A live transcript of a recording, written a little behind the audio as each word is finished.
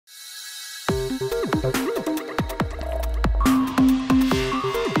Hey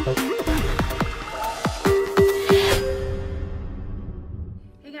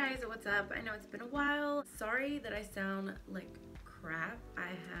guys, what's up? I know it's been a while. Sorry that I sound like crap. I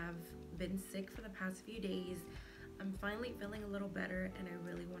have been sick for the past few days. I'm finally feeling a little better and I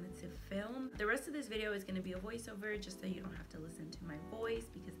really wanted to film. The rest of this video is going to be a voiceover just so you don't have to listen to my voice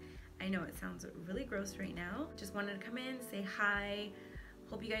because I know it sounds really gross right now. Just wanted to come in, say hi.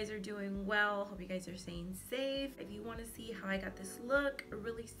 Hope you guys are doing well. Hope you guys are staying safe. If you want to see how I got this look, a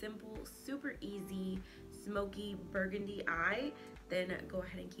really simple, super easy, smoky burgundy eye, then go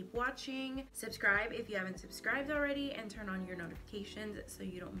ahead and keep watching. Subscribe if you haven't subscribed already and turn on your notifications so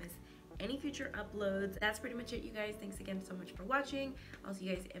you don't miss any future uploads. That's pretty much it, you guys. Thanks again so much for watching. I'll see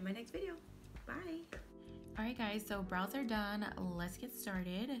you guys in my next video. Bye. Alright guys, so brows are done. Let's get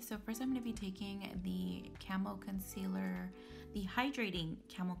started. So first I'm going to be taking the Camo Concealer, the Hydrating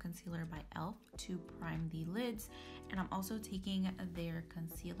Camo Concealer by e.l.f. to prime the lids. And I'm also taking their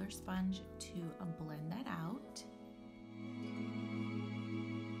concealer sponge to blend that out.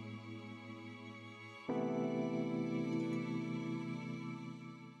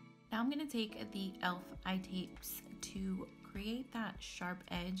 Now I'm going to take the e.l.f. eye tapes to create that sharp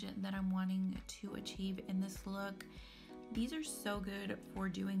edge that I'm wanting to achieve in this look. These are so good for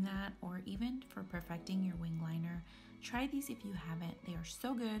doing that or even for perfecting your wing liner. Try these if you haven't. They are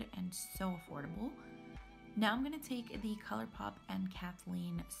so good and so affordable. Now I'm going to take the Colourpop and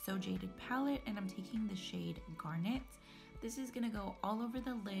Kathleen So Jaded palette and I'm taking the shade Garnet. This is going to go all over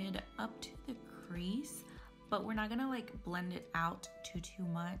the lid up to the crease, but we're not going to like blend it out too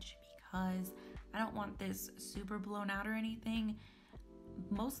much because I don't want this super blown out or anything.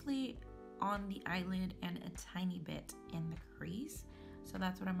 Mostly on the eyelid and a tiny bit in the crease. So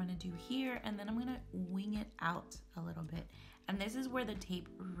that's what I'm going to do here, and then I'm going to wing it out a little bit. And this is where the tape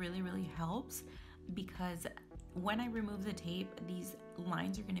really helps, because when I remove the tape, these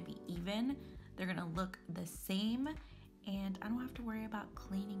lines are going to be even. They're going to look the same, and I don't have to worry about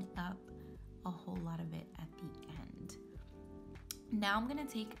cleaning up a whole lot of it at the end. Now I'm going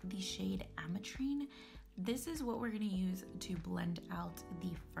to take the shade Ametrine. This is what we're going to use to blend out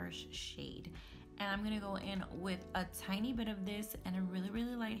the first shade. And I'm going to go in with a tiny bit of this and a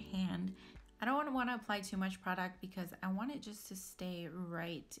really light hand. I don't want to apply too much product because I want it just to stay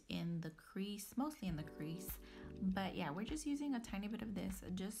right in the crease, mostly in the crease. But yeah, we're just using a tiny bit of this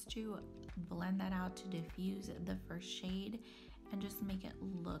just to blend that out, to diffuse the first shade and just make it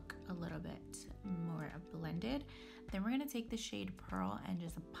look a little bit more blended. Then we're going to take the shade Pearl and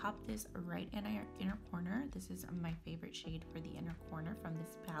just pop this right in our inner corner. This is my favorite shade for the inner corner from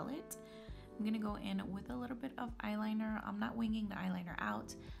this palette. I'm going to go in with a little bit of eyeliner. I'm not winging the eyeliner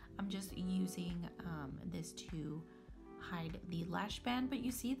out. I'm just using this to hide the lash band, but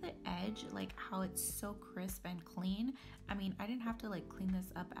you see the edge, like how it's so crisp and clean. I mean, I didn't have to like clean this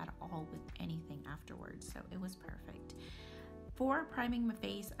up at all with anything afterwards, so it was perfect. For priming my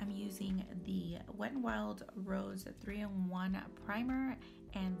face, I'm using the Wet n Wild Rose 3-in-1 primer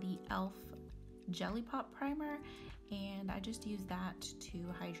and the e.l.f. Jelly Pop primer, and I just used that to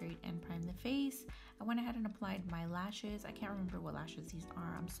hydrate and prime the face. I went ahead and applied my lashes. I can't remember what lashes these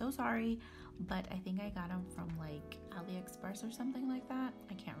are. I'm so sorry, but I think I got them from like AliExpress or something like that.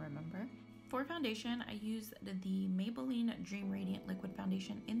 I can't remember. For foundation, I used the Maybelline Dream Radiant Liquid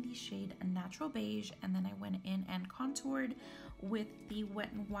Foundation in the shade Natural Beige, and then I went in and contoured with the Wet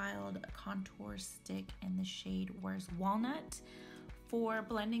n Wild contour stick in the shade Where's Walnut. For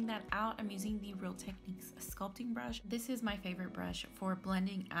blending that out, I'm using the Real Techniques sculpting brush. This is my favorite brush for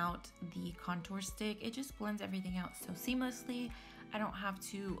blending out the contour stick. It just blends everything out so seamlessly. I don't have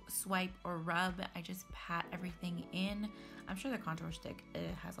to swipe or rub. I just pat everything in. I'm sure the contour stick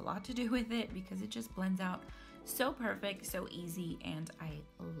has a lot to do with it because it just blends out so perfect, so easy, and I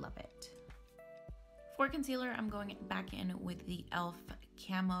love it. For concealer, I'm going back in with the e.l.f.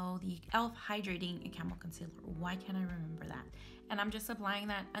 Camo, the e.l.f. Hydrating Camo Concealer. Why can't I remember that? And I'm just applying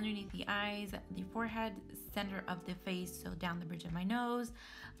that underneath the eyes, the forehead, center of the face, so down the bridge of my nose,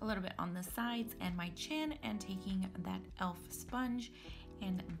 a little bit on the sides and my chin, and taking that e.l.f. sponge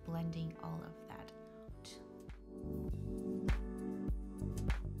and blending all of that out.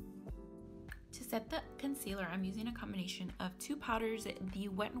 To set the concealer, I'm using a combination of two powders, the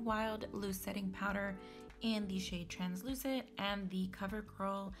Wet n Wild Loose Setting Powder in the shade Translucent and the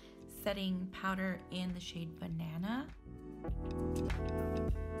CoverGirl Setting Powder in the shade Banana.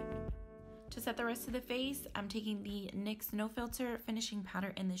 To set the rest of the face, I'm taking the NYX No Filter Finishing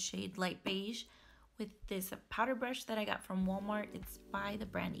Powder in the shade Light Beige with this powder brush that I got from Walmart. It's by the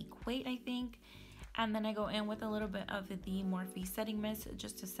brand Equate, I think. And then I go in with a little bit of the Morphe Setting Mist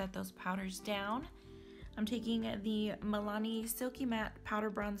just to set those powders down. I'm taking the Milani Silky Matte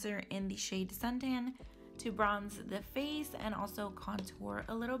Powder Bronzer in the shade Suntan to bronze the face and also contour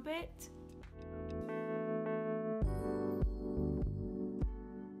a little bit.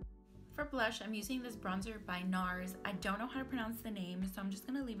 For blush, I'm using this bronzer by Nars. I don't know how to pronounce the name, so I'm just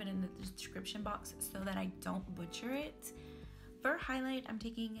gonna leave it in the description box so that I don't butcher it. For highlight, I'm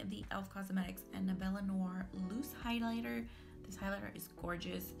taking the e.l.f. Cosmetics and Nabella Noir Loose Highlighter. This highlighter is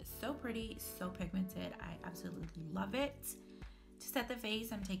gorgeous, so pretty, so pigmented. I absolutely love it. To set the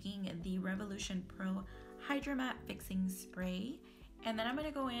face, I'm taking the Revolution Pro Hydra Matte Fixing Spray. And then I'm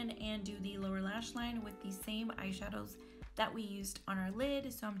gonna go in and do the lower lash line with the same eyeshadows that we used on our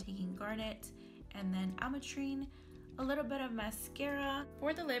lid. So I'm taking Garnet and then Almatrine, a little bit of mascara.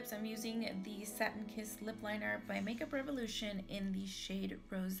 For the lips, I'm using the Satin Kiss Lip Liner by Makeup Revolution in the shade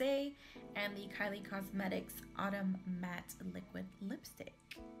Rosé and the Kylie Cosmetics Autumn Matte Liquid Lipstick.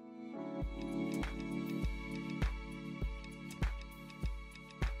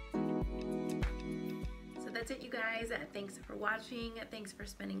 That's it, you guys. Thanks for watching. Thanks for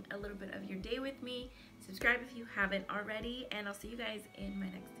spending a little bit of your day with me. Subscribe if you haven't already, and I'll see you guys in my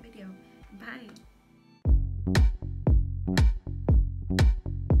next video. Bye.